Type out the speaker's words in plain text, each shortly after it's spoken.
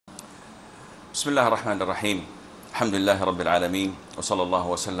بسم الله الرحمن الرحيم الحمد لله رب العالمين وصلى الله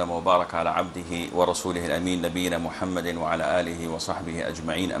وسلم وبارك على عبده ورسوله الأمين نبينا محمد وعلى آله وصحبه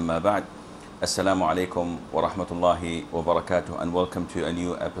أجمعين أما بعد السلام عليكم ورحمة الله وبركاته and welcome to a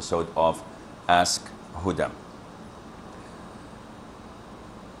new episode of Ask Huda.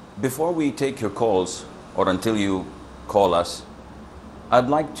 Before we take your calls or until you call us, I'd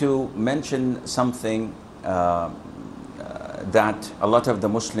like to mention something that a lot of the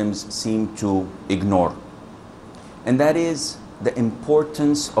Muslims seem to ignore, and that is the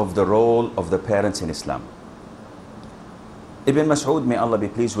importance of the role of the parents in Islam. Ibn Mas'ud, may Allah be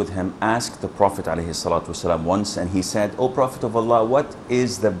pleased with him, asked the Prophet ﷺ once, and he said, "O Prophet of Allah, what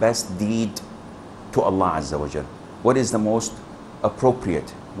is the best deed to Allah Azza wa Jal? What is the most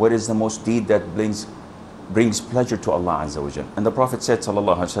appropriate? What is the most deed that brings pleasure to Allah Azza wa Jal?" And the Prophet said,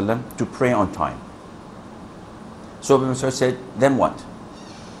 sallallahu alaihi wasallam, to pray on time. So Ibn Mas'ud said, then what?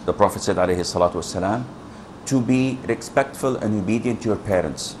 The Prophet said, alayhi salatu wasalam, to be respectful and obedient to your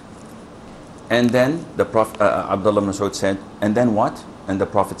parents. And then the Prophet, Abdullah ibn Mas'ud said, and then what? And the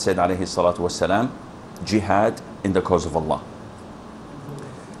Prophet said, alayhi salatu wasalam, jihad in the cause of Allah.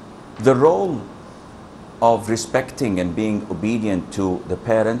 The role of respecting and being obedient to the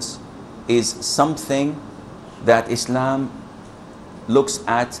parents is something that Islam looks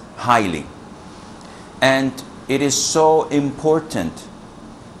at highly. And it is so important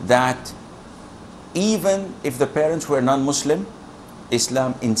that even if the parents were non-Muslim,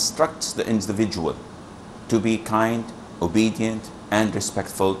 Islam instructs the individual to be kind, obedient, and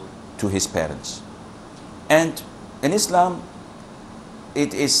respectful to his parents. And in Islam,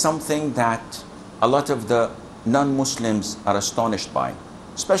 it is something that a lot of the non-Muslims are astonished by,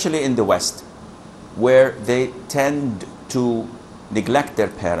 especially in the West, where they tend to neglect their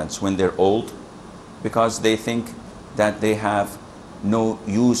parents when they're old, because they think that they have no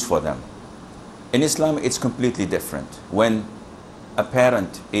use for them. In Islam, it's completely different. When a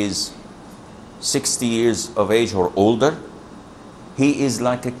parent is 60 years of age or older, he is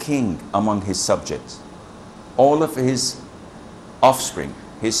like a king among his subjects. All of his offspring,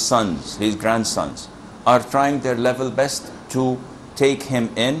 his sons, his grandsons, are trying their level best to take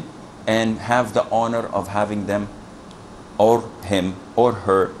him in and have the honor of having them or him or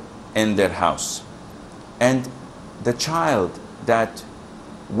her in their house. And the child that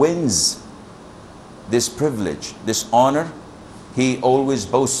wins this privilege, this honor, he always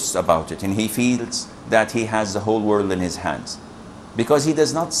boasts about it, and he feels that he has the whole world in his hands, because he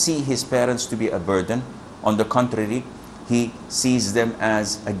does not see his parents to be a burden. On the contrary, he sees them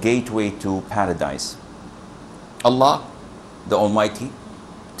as a gateway to paradise. Allah, the Almighty,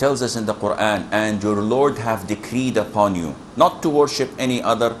 tells us in the Quran, "And your Lord have decreed upon you not to worship any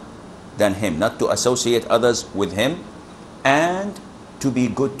other than Him," not to associate others with Him, and to be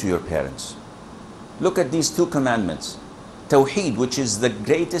good to your parents. Look at these two commandments. Tawheed, which is the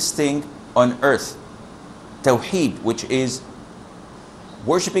greatest thing on earth. Tawheed, which is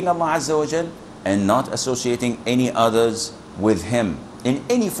worshipping Allah Azza wa Jal and not associating any others with Him in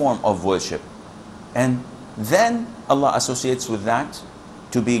any form of worship. And then Allah associates with that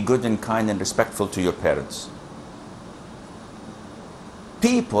to be good and kind and respectful to your parents.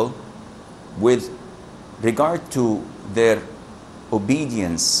 People, with regard to their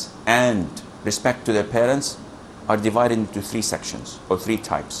obedience and respect to their parents, are divided into three sections or three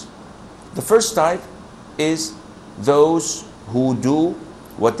types. The first type is those who do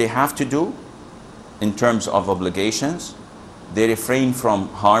what they have to do in terms of obligations. They refrain from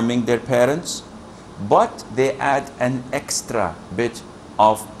harming their parents, but they add an extra bit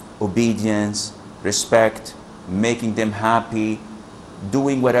of obedience, respect, making them happy,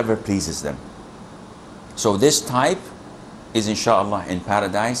 doing whatever pleases them. So this type is inshallah in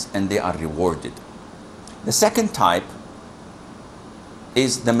paradise, and they are rewarded. The second type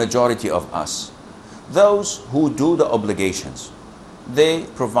is the majority of us. Those who do the obligations. They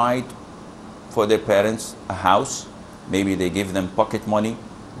provide for their parents a house. Maybe they give them pocket money.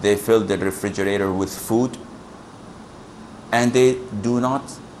 They fill the refrigerator with food. And they do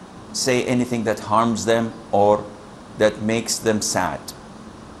not say anything that harms them or that makes them sad.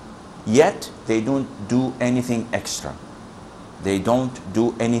 Yet they don't do anything extra. They don't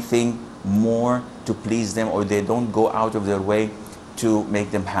do anything more to please them, or they don't go out of their way to make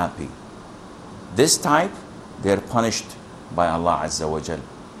them happy. This type, they are punished by Allah Azza wa Jal,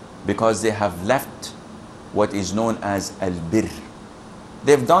 because they have left what is known as al-birr.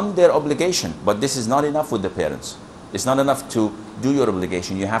 They've done their obligation, but this is not enough with the parents. It's not enough to do your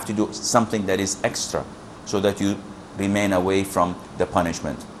obligation. You have to do something that is extra so that you remain away from the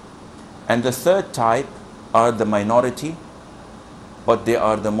punishment. And the third type are the minority but they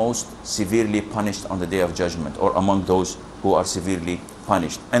are the most severely punished on the Day of Judgment, or among those who are severely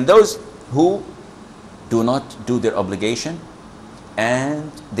punished. And those who do not do their obligation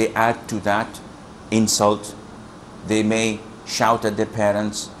and they add to that insult, they may shout at their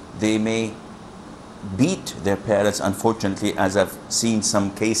parents, they may beat their parents, unfortunately, as I've seen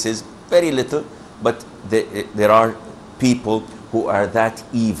some cases, very little, but there are people who are that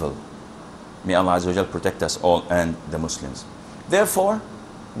evil. May Allah Azza wa Jal protect us all and the Muslims. Therefore,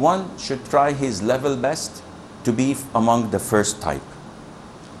 one should try his level best to be among the first type.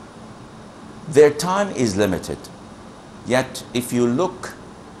 Their time is limited, yet if you look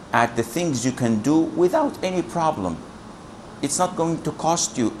at the things you can do without any problem, it's not going to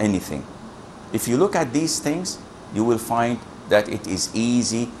cost you anything. If you look at these things, you will find that it is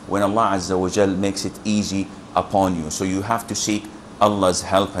easy when Allah Azza wa Jal makes it easy upon you. So you have to seek Allah's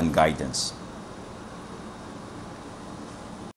help and guidance.